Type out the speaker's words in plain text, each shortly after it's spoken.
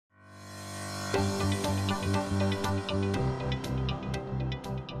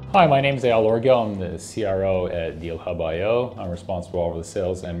Hi, my name is Eyal Orgil. I'm the CRO at DealHub. I'm responsible for the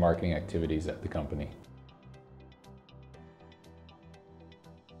sales and marketing activities at the company.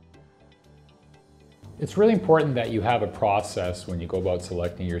 It's really important that you have a process when you go about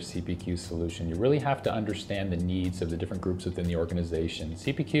selecting your CPQ solution. You really have to understand the needs of the different groups within the organization.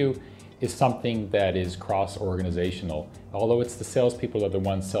 CPQ is something that is cross-organizational. Although it's the salespeople that are the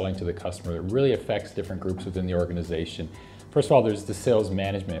ones selling to the customer, it really affects different groups within the organization. First of all, there's the sales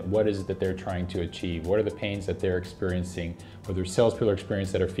management. What is it that they're trying to achieve? What are the pains that they're experiencing, or their salespeople are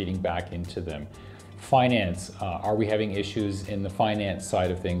experiencing that are feeding back into them? Finance, are we having issues in the finance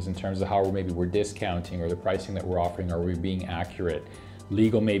side of things in terms of how maybe we're discounting or the pricing that we're offering, are we being accurate?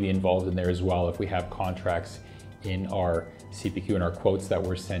 Legal may be involved in there as well if we have contracts in our CPQ and our quotes that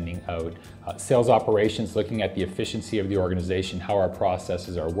we're sending out. Sales operations, looking at the efficiency of the organization, how our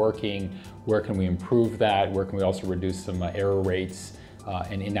processes are working, where can we improve that, where can we also reduce some error rates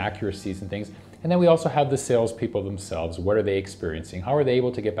and inaccuracies and things. And then we also have the salespeople themselves. What are they experiencing? How are they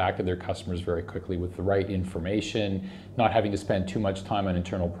able to get back to their customers very quickly with the right information, not having to spend too much time on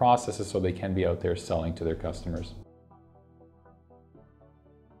internal processes so they can be out there selling to their customers.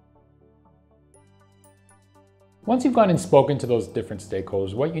 Once you've gone and spoken to those different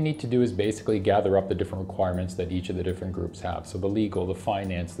stakeholders, what you need to do is basically gather up the different requirements that each of the different groups have. So the legal, the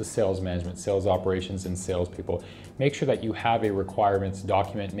finance, the sales management, sales operations, and salespeople. Make sure that you have a requirements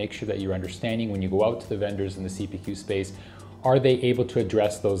document. Make sure that you're understanding when you go out to the vendors in the CPQ space, are they able to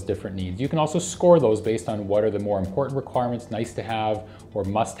address those different needs? You can also score those based on what are the more important requirements, nice to have or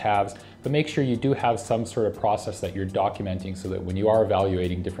must haves, but make sure you do have some sort of process that you're documenting so that when you are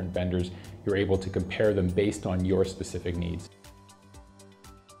evaluating different vendors, you're able to compare them based on your specific needs.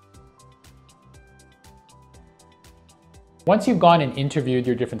 Once you've gone and interviewed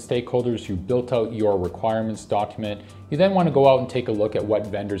your different stakeholders, you've built out your requirements document, you then want to go out and take a look at what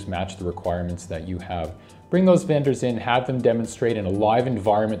vendors match the requirements that you have. Bring those vendors in, have them demonstrate in a live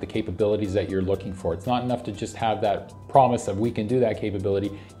environment the capabilities that you're looking for. It's not enough to just have that promise of we can do that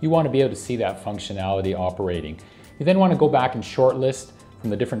capability. You want to be able to see that functionality operating. You then want to go back and shortlist from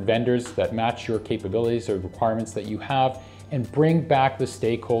the different vendors that match your capabilities or requirements that you have, and bring back the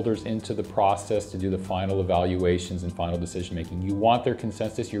stakeholders into the process to do the final evaluations and final decision making. You want their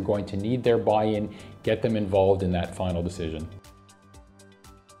consensus, you're going to need their buy-in, get them involved in that final decision.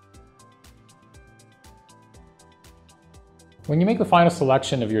 When you make the final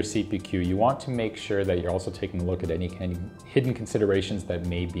selection of your CPQ, you want to make sure that you're also taking a look at any kind of hidden considerations that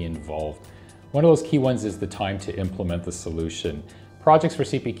may be involved. One of those key ones is the time to implement the solution. Projects for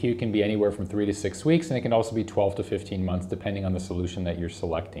CPQ can be anywhere from 3 to 6 weeks, and it can also be 12 to 15 months depending on the solution that you're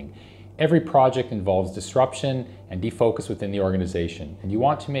selecting. Every project involves disruption and defocus within the organization, and you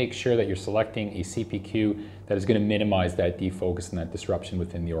want to make sure that you're selecting a CPQ that is going to minimize that defocus and that disruption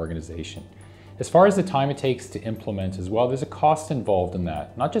within the organization. As far as the time it takes to implement as well, there's a cost involved in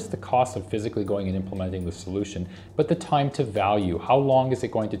that. Not just the cost of physically going and implementing the solution, but the time to value. How long is it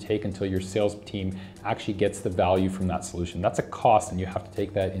going to take until your sales team actually gets the value from that solution? That's a cost, and you have to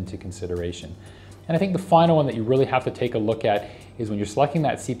take that into consideration. And I think the final one that you really have to take a look at is when you're selecting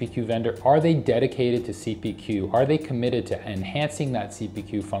that CPQ vendor, are they dedicated to CPQ? Are they committed to enhancing that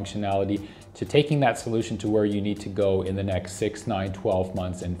CPQ functionality, to taking that solution to where you need to go in the next 6, 9, 12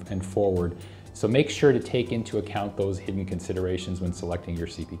 months and forward? So make sure to take into account those hidden considerations when selecting your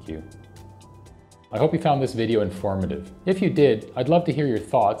CPQ. I hope you found this video informative. If you did, I'd love to hear your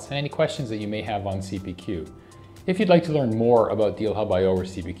thoughts and any questions that you may have on CPQ. If you'd like to learn more about DealHub.io or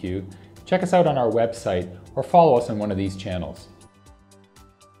CPQ, check us out on our website or follow us on one of these channels.